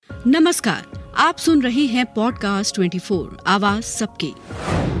नमस्कार, आप सुन रहे हैं पॉडकास्ट 24 आवाज सबकी।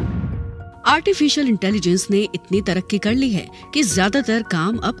 आर्टिफिशियल इंटेलिजेंस ने इतनी तरक्की कर ली है कि ज्यादातर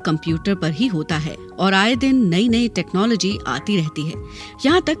काम अब कंप्यूटर पर ही होता है और आए दिन नई नई टेक्नोलॉजी आती रहती है।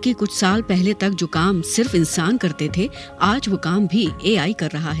 यहाँ तक कि कुछ साल पहले तक जो काम सिर्फ इंसान करते थे, आज वो काम भी एआई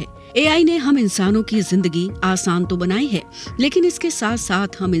कर रहा है। एआई ने हम इंसानों की जिंदगी आसान तो बनाई है, लेकिन इसके साथ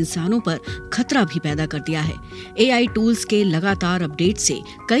साथ हम इंसानों पर खतरा भी पैदा कर दिया है। एआई टूल्स के लगातार अपडेट से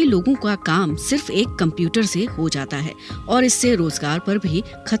कई लोगों का काम सिर्फ एक कंप्यूटर से हो जाता है और इससे रोजगार पर भी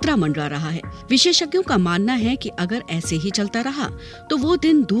खतरा मंडरा रहा है। विशेषज्ञों का मानना है कि अगर ऐसे ही चलता रहा तो वो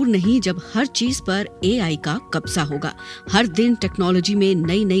दिन दूर नहीं जब हर चीज पर एआई का कब्जा होगा। हर दिन टेक्नोलॉजी में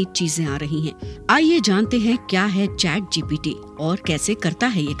नई नई चीजें आ रही हैं। आइए जानते हैं क्या है चैट जीपीटी और कैसे करता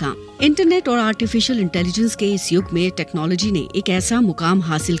है ये काम। इंटरनेट और आर्टिफिशियल इंटेलिजेंस के इस युग में टेक्नोलॉजी ने एक ऐसा मुकाम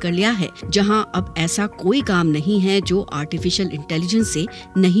हासिल कर लिया है जहां अब ऐसा कोई काम नहीं है जो आर्टिफिशियल इंटेलिजेंस से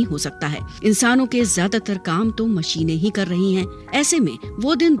नहीं हो सकता है। इंसानों के ज्यादातर काम तो मशीनें ही कर रही हैं। ऐसे में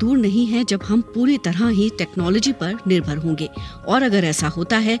वो दिन दूर नहीं है जब हम पूरी तरह ही टेक्नोलॉजी पर निर्भर होंगे और अगर ऐसा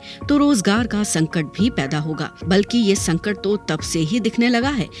होता है तो रोजगार का संकट भी पैदा होगा। बल्कि ये संकट तो तब से ही दिखने लगा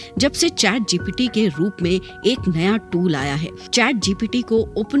है जब से चैट जीपीटी के रूप में एक नया टूल आया है। चैट जीपीटी को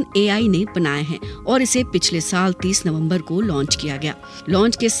ओपन एआई ने बनाया है और इसे पिछले साल 30 नवंबर को लॉन्च किया गया।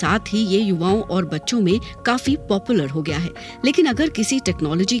 लॉन्च के साथ ही ये युवाओं और बच्चों में काफी पॉपुलर हो गया है। लेकिन अगर किसी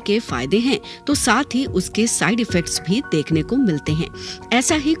टेक्नोलॉजी के फायदे हैं तो साथ ही उसके साइड इफेक्ट्स भी देखने को मिलते हैं।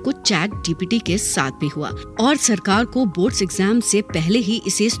 ऐसा ही कुछ चैट जीपीटी के साथ भी हुआ और सरकार को बोर्ड्स एग्जाम से पहले ही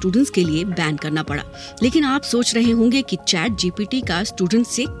इसे स्टूडेंट्स के लिए बैन करना पड़ा। लेकिन आप सोच रहे होंगे कि चैट जीपीटी का स्टूडेंट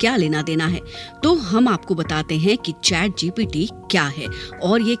से क्या लेना देना है, तो हम आपको बताते हैं कि चैट जीपीटी क्या है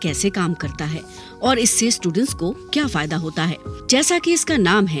और ये कैसे काम करता है और इससे स्टूडेंट्स को क्या फायदा होता है। जैसा कि इसका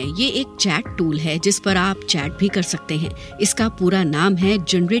नाम है, ये एक चैट टूल है जिस पर आप चैट भी कर सकते हैं। इसका पूरा नाम है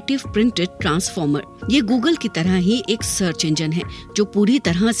जनरेटिव प्रिंटेड ट्रांसफॉर्मर। ये गूगल की तरह ही एक सर्च इंजन है जो पूरी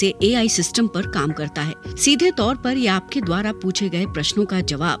तरह से एआई सिस्टम पर काम करता है। सीधे तौर पर ये आपके द्वारा पूछे गए प्रश्नों का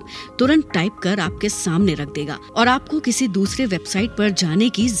जवाब तुरंत टाइप कर आपके सामने रख देगा और आपको किसी दूसरे वेबसाइट पर जाने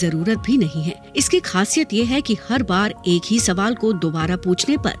की जरूरत भी नहीं है। इसकी खासियत ये है कि हर बार एक ही सवाल को दोबारा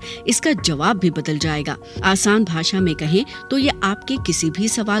पूछने पर इसका जवाब भी बदल जाएगा। आसान भाषा में कहें तो ये आपके किसी भी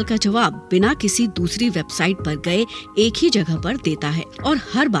सवाल का जवाब बिना किसी दूसरी वेबसाइट पर गए एक ही जगह पर देता है और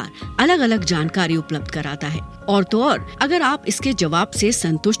हर बार अलग अलग जानकारी उपलब्ध कराता है। और तो और, अगर आप इसके जवाब से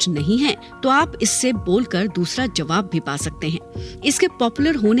संतुष्ट नहीं हैं, तो आप इससे बोलकर दूसरा जवाब भी पा सकते हैं। इसके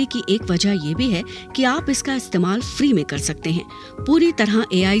पॉपुलर होने की एक वजह ये भी है कि आप इसका इस्तेमाल फ्री में कर सकते हैं। पूरी तरह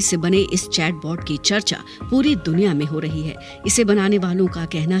एआई से बने इस चैटबॉट की चर्चा पूरी दुनिया में हो रही है। इसे बनाने वालों का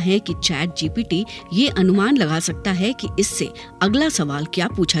कहना है कि चैट जीपीटी ये अनुमान लगा सकता है कि इससे अगला सवाल क्या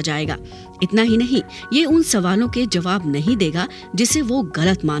पूछा जाएगा। इतना ही नहीं, ये उन सवालों के जवाब नहीं देगा जिसे वो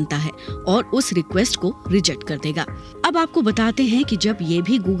गलत मानता है और उस रिक्वेस्ट को रिजेक्ट कर देगा। अब आपको बताते हैं कि जब ये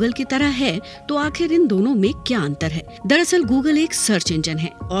भी गूगल की तरह है तो आखिर इन दोनों में क्या अंतर है। दरअसल गूगल एक सर्च इंजन है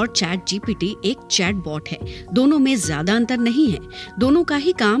और चैट जीपीटी एक चैट बॉट है। दोनों में ज्यादा अंतर नहीं है। दोनों का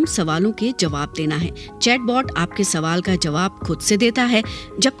ही काम सवालों के जवाब देना है। चैट बॉट आपके सवाल का जवाब खुद से देता है,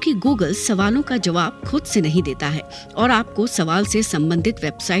 जबकि गूगल सवालों का जवाब खुद से नहीं देता है और आपको सवाल से संबंधित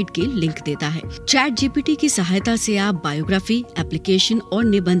वेबसाइट की लिंक देता है। चैट जीपीटी की सहायता से आप बायोग्राफी, एप्लीकेशन और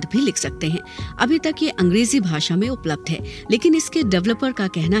निबंध भी लिख सकते हैं। अभी तक ये अंग्रेजी भाषा में उपलब्ध है, लेकिन इसके डेवलपर का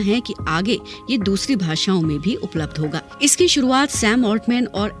कहना है कि आगे ये दूसरी भाषाओं में भी उपलब्ध होगा। इसकी शुरुआत सैम ऑल्टमैन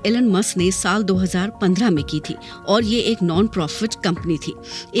और एलन मस्क ने साल 2015 में की थी और ये एक नॉन प्रॉफिट कंपनी थी।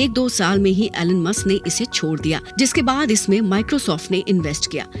 1-2 साल में ही एलन मस्क ने इसे छोड़ दिया, जिसके बाद इसमें माइक्रोसॉफ्ट ने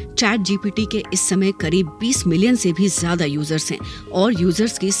इन्वेस्ट किया। चैट जीपीटी के इस समय करीब 20 मिलियन से भी ज्यादा यूजर्स हैं और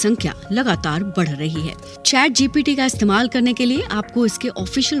यूजर्स की संख्या लगातार बढ़ रही है। चैट जीपीटी का इस्तेमाल करने के लिए आपको इसके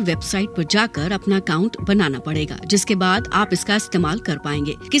ऑफिशियल वेबसाइट पर जाकर अपना अकाउंट बनाना पड़ेगा, जिसके बाद आप इसका इस्तेमाल कर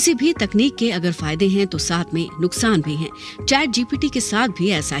पाएंगे। किसी भी तकनीक के अगर फायदे हैं तो साथ में नुकसान भी हैं। चैट जीपीटी के साथ भी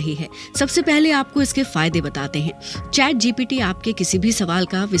ऐसा ही है। सबसे पहले आपको इसके फायदे बताते हैं। चैट जीपीटी आपके किसी भी सवाल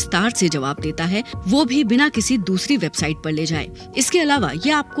का विस्तार से जवाब देता है, वो भी बिना किसी दूसरी वेबसाइट पर ले जाए। इसके अलावा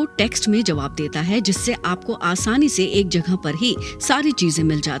ये आपको टेक्स्ट में जवाब देता है, जिससे आपको आसानी से एक जगह पर ही सारी चीजें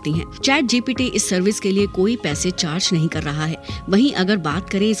मिल जाती हैं। चैट जीपीटी इस सर्विस के लिए कोई पैसे चार्ज नहीं कर रहा है। वहीं अगर बात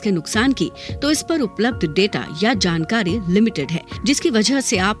करें इसके नुकसान की, तो इस पर उपलब्ध डेटा या जानकारी लिमिटेड है, जिसकी वजह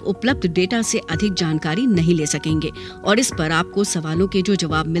से आप उपलब्ध डेटा से अधिक जानकारी नहीं ले सकेंगे और इस पर आपको सवालों के जो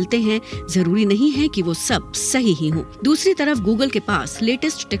जवाब मिलते हैं जरूरी नहीं है कि वो सब सही ही हों। दूसरी तरफ गूगल के पास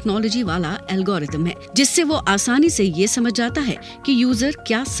लेटेस्ट टेक्नोलॉजी वाला एल्गोरिथम है, जिससे वो आसानी से ये समझ जाता है कि यूजर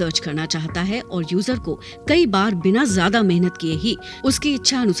क्या सर्च करना चाहता है और यूजर को कई बार बिना ज्यादा मेहनत किए ही उसकी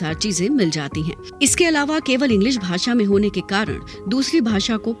इच्छा अनुसार चीजें चीजें मिल जाती हैं। इसके अलावा केवल इंग्लिश भाषा में होने के कारण दूसरी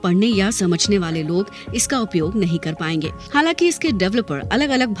भाषा को पढ़ने या समझने वाले लोग इसका उपयोग नहीं कर पाएंगे। हालांकि इसके डेवलपर अलग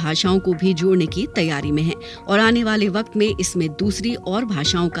अलग भाषाओं को भी जोड़ने की तैयारी में हैं और आने वाले वक्त में इसमें दूसरी और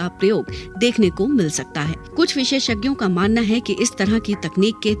भाषाओं का प्रयोग देखने को मिल सकता है। कुछ विशेषज्ञों का मानना है कि इस तरह की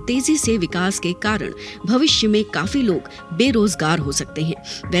तकनीक के तेजी से विकास के कारण भविष्य में काफी लोग बेरोजगार हो सकते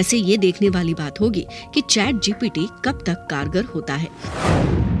हैं। वैसे ये देखने वाली बात होगी कि ChatGPT कब तक कारगर होता है।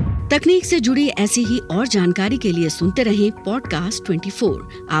 तकनीक से जुड़ी ऐसी ही और जानकारी के लिए सुनते रहें पॉडकास्ट 24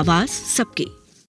 आवाज सबकी।